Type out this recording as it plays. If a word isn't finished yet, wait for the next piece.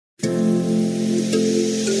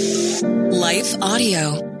Life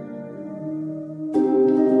Audio.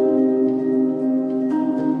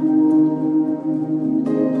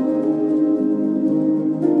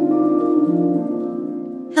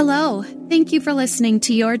 Hello, thank you for listening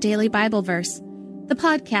to Your Daily Bible Verse, the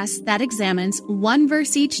podcast that examines one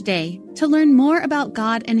verse each day to learn more about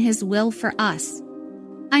God and His will for us.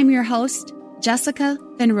 I'm your host, Jessica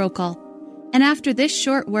Van Rokel, and after this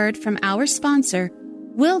short word from our sponsor,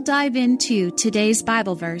 we'll dive into today's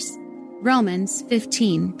Bible verse, Romans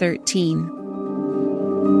 15:13.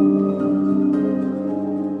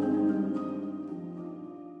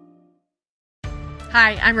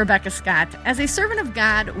 Hi, I'm Rebecca Scott. As a servant of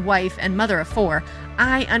God, wife, and mother of four,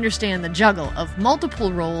 I understand the juggle of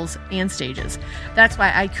multiple roles and stages. That's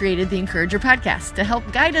why I created the Encourager podcast to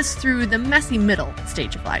help guide us through the messy middle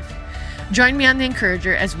stage of life. Join me on the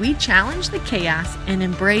Encourager as we challenge the chaos and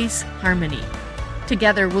embrace harmony.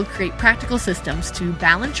 Together, we'll create practical systems to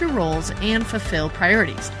balance your roles and fulfill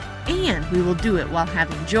priorities. And we will do it while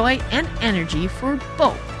having joy and energy for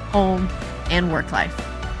both home and work life.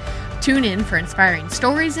 Tune in for inspiring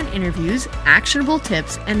stories and interviews, actionable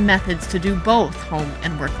tips, and methods to do both home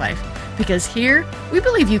and work life. Because here, we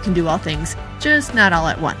believe you can do all things, just not all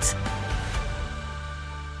at once.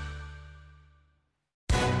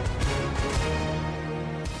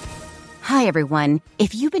 Hi, everyone.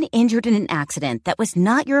 If you've been injured in an accident that was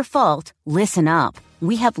not your fault, listen up.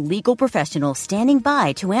 We have legal professionals standing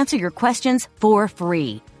by to answer your questions for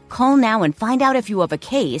free. Call now and find out if you have a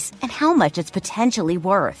case and how much it's potentially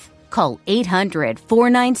worth. Call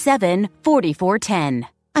 800-497-4410.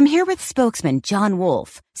 I'm here with spokesman John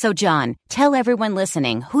Wolf. So, John, tell everyone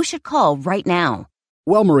listening who should call right now.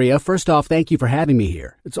 Well, Maria, first off, thank you for having me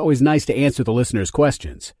here. It's always nice to answer the listeners'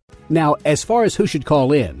 questions. Now, as far as who should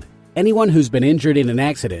call in, anyone who's been injured in an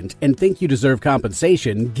accident and think you deserve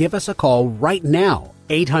compensation, give us a call right now.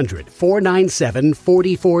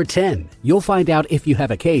 800-497-4410. You'll find out if you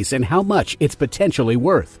have a case and how much it's potentially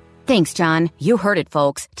worth. Thanks, John. You heard it,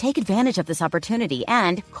 folks. Take advantage of this opportunity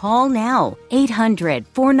and call now.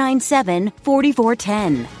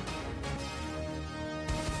 800-497-4410.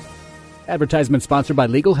 Advertisement sponsored by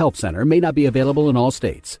Legal Help Center, may not be available in all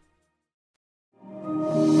states.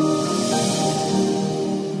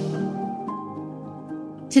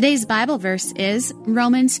 Today's Bible verse is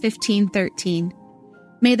Romans 15:13.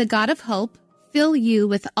 May the God of hope fill you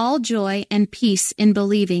with all joy and peace in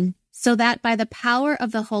believing, so that by the power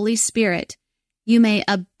of the Holy Spirit you may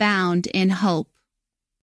abound in hope.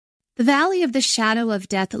 The valley of the shadow of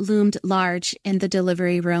death loomed large in the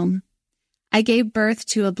delivery room. I gave birth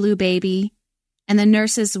to a blue baby, and the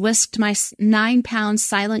nurses whisked my 9-pound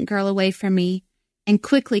silent girl away from me and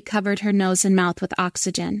quickly covered her nose and mouth with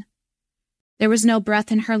oxygen. There was no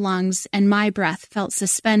breath in her lungs, and my breath felt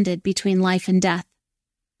suspended between life and death.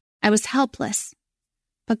 I was helpless,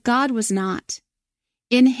 but God was not.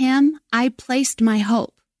 In Him, I placed my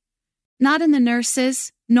hope. Not in the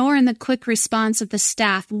nurses, nor in the quick response of the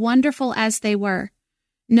staff, wonderful as they were.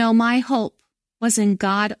 No, my hope was in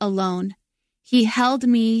God alone. He held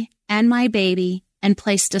me and my baby and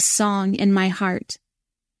placed a song in my heart.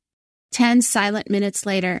 10 silent minutes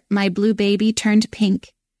later, my blue baby turned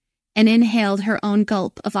pink and inhaled her own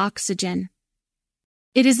gulp of oxygen.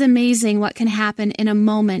 It is amazing what can happen in a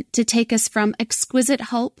moment to take us from exquisite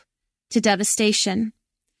hope to devastation.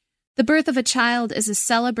 The birth of a child is a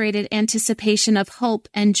celebrated anticipation of hope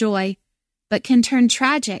and joy, but can turn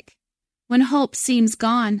tragic when hope seems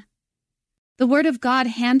gone. The Word of God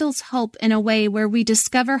handles hope in a way where we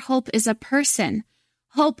discover hope is a person.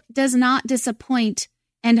 Hope does not disappoint,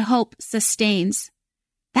 and hope sustains.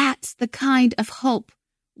 That's the kind of hope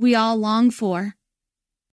we all long for.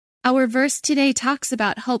 Our verse today talks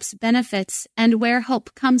about hope's benefits and where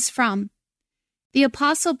hope comes from. The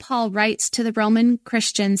Apostle Paul writes to the Roman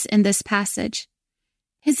Christians in this passage.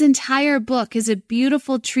 His entire book is a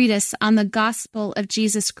beautiful treatise on the gospel of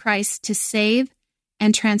Jesus Christ to save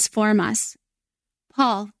and transform us.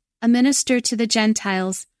 Paul, a minister to the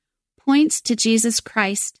Gentiles, points to Jesus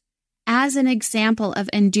Christ as an example of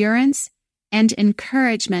endurance and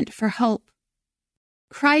encouragement for hope.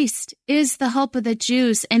 Christ is the hope of the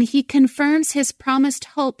Jews, and He confirms His promised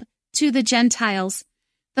hope to the Gentiles.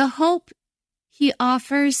 The hope He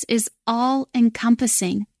offers is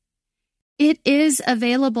all-encompassing. It is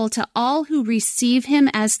available to all who receive Him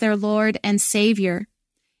as their Lord and Savior.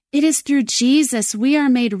 It is through Jesus we are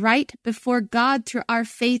made right before God through our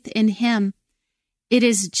faith in Him. It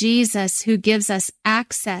is Jesus who gives us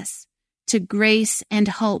access to grace and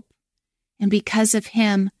hope. And because of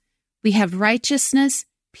Him, we have righteousness,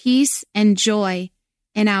 peace, and joy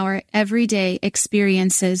in our everyday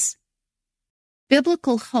experiences.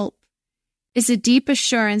 Biblical hope is a deep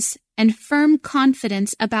assurance and firm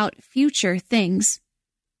confidence about future things.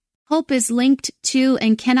 Hope is linked to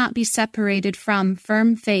and cannot be separated from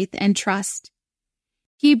firm faith and trust.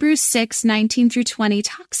 Hebrews 6:19-20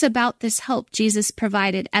 talks about this hope Jesus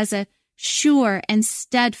provided as a sure and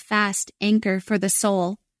steadfast anchor for the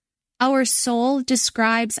soul. Our soul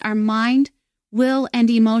describes our mind, will, and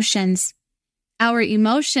emotions. Our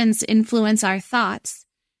emotions influence our thoughts,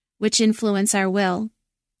 which influence our will.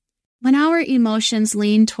 When our emotions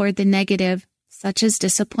lean toward the negative, such as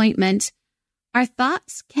disappointment, our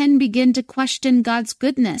thoughts can begin to question God's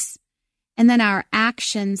goodness, and then our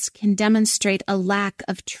actions can demonstrate a lack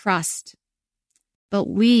of trust. But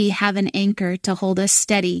we have an anchor to hold us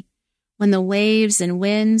steady when the waves and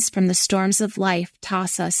winds from the storms of life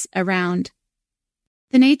toss us around.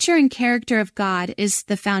 The nature and character of God is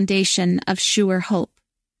the foundation of sure hope.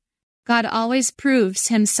 God always proves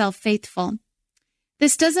himself faithful.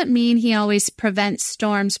 This doesn't mean he always prevents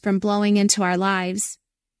storms from blowing into our lives.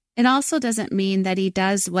 It also doesn't mean that he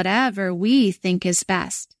does whatever we think is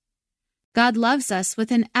best. God loves us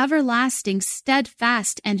with an everlasting,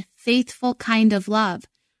 steadfast, and faithful kind of love.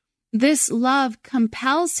 This love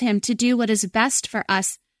compels him to do what is best for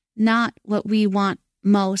us, not what we want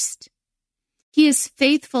most. He is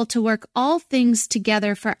faithful to work all things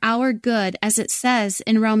together for our good, as it says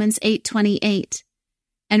in Romans 8:28.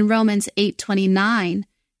 And Romans 8:29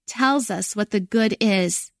 tells us what the good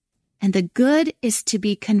is. And the good is to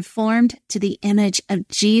be conformed to the image of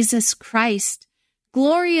Jesus Christ.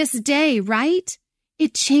 Glorious day, right?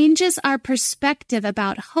 It changes our perspective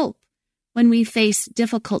about hope when we face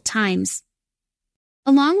difficult times.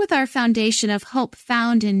 Along with our foundation of hope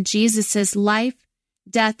found in Jesus' life,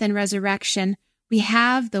 death, and resurrection, we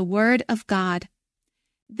have the Word of God.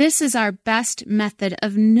 This is our best method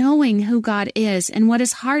of knowing who God is and what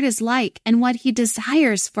his heart is like and what he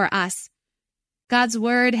desires for us. God's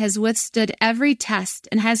Word has withstood every test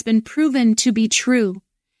and has been proven to be true.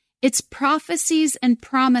 Its prophecies and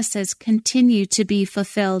promises continue to be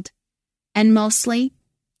fulfilled, and mostly,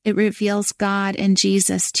 it reveals God and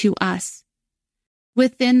Jesus to us.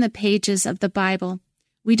 Within the pages of the Bible,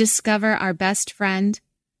 we discover our best friend,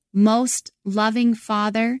 most loving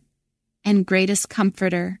Father, and greatest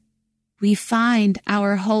comforter. We find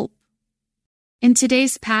our hope. In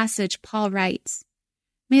today's passage, Paul writes,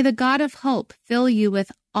 "May the God of hope fill you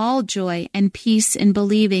with all joy and peace in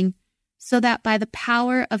believing, so that by the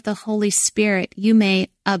power of the Holy Spirit you may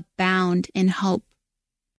abound in hope."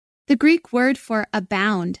 The Greek word for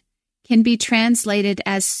abound can be translated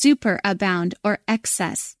as superabound or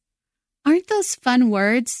excess. Aren't those fun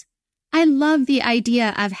words? I love the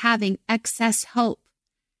idea of having excess hope.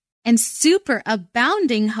 And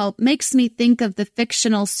superabounding hope makes me think of the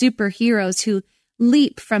fictional superheroes who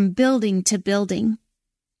leap from building to building.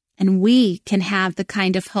 And we can have the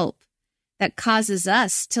kind of hope that causes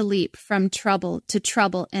us to leap from trouble to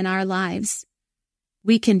trouble in our lives.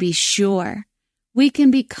 We can be sure. We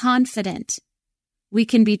can be confident. We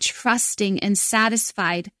can be trusting and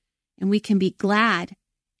satisfied, and we can be glad.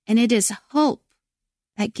 And it is hope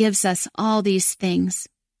that gives us all these things.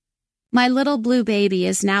 My little blue baby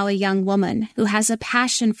is now a young woman who has a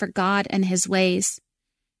passion for God and his ways.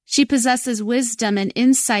 She possesses wisdom and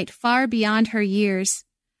insight far beyond her years.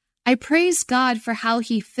 I praise God for how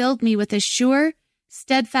he filled me with a sure,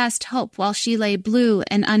 steadfast hope while she lay blue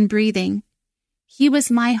and unbreathing. He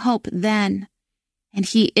was my hope then, and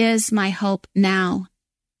he is my hope now.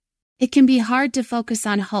 It can be hard to focus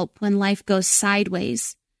on hope when life goes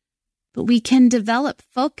sideways, but we can develop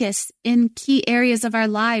focus in key areas of our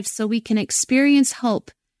lives so we can experience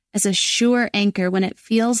hope as a sure anchor when it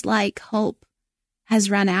feels like hope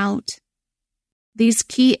has run out. These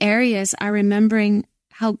key areas are remembering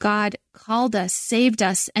how God called us, saved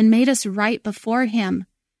us, and made us right before him.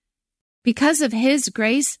 Because of his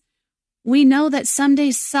grace, we know that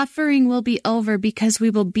someday suffering will be over because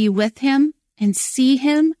we will be with him and see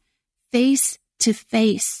him face to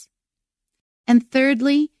face. And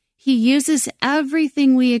thirdly, he uses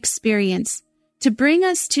everything we experience to bring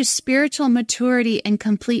us to spiritual maturity and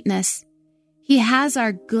completeness. He has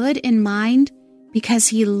our good in mind because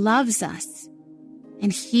he loves us,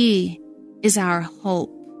 and he is our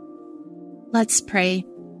hope. Let's pray.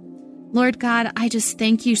 Lord God, I just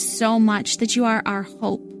thank you so much that you are our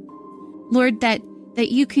hope. Lord, that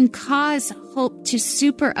you can cause hope to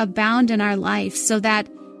superabound in our life so that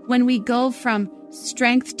when we go from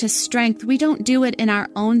strength to strength, we don't do it in our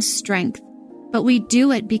own strength, but we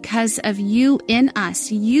do it because of you in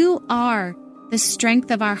us. You are the strength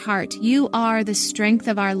of our heart. You are the strength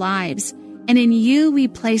of our lives. And in you we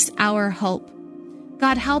place our hope.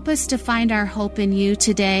 God, help us to find our hope in you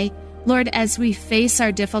today. Lord, as we face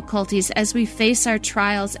our difficulties, as we face our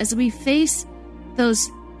trials, as we face those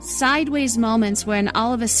sideways moments when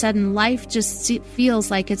all of a sudden life just feels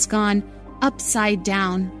like it's gone upside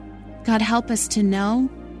down, God, help us to know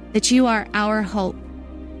that you are our hope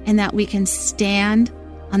and that we can stand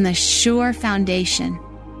on the sure foundation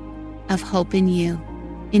of hope in you.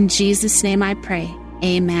 In Jesus' name I pray.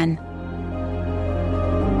 Amen.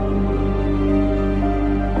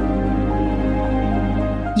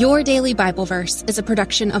 Your Daily Bible Verse is a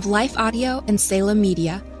production of Life Audio and Salem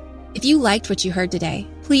Media. If you liked what you heard today,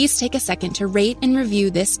 please take a second to rate and review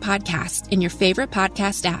this podcast in your favorite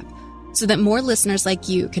podcast app so that more listeners like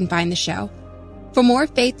you can find the show. For more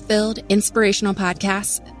faith-filled, inspirational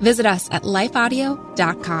podcasts, visit us at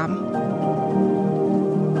lifeaudio.com.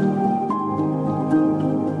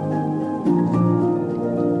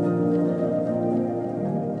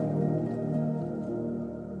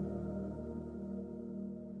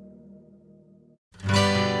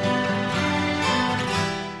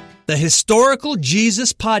 The Historical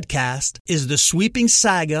Jesus Podcast is the sweeping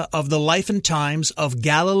saga of the life and times of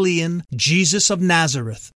Galilean Jesus of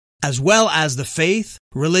Nazareth, as well as the faith,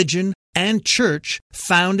 religion, and church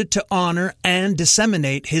founded to honor and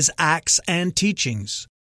disseminate his acts and teachings.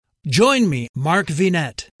 Join me, Mark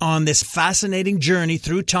Vinette, on this fascinating journey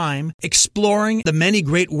through time, exploring the many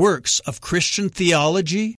great works of Christian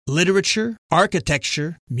theology, literature,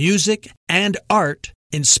 architecture, music, and art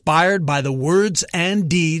inspired by the words and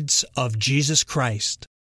deeds of Jesus Christ.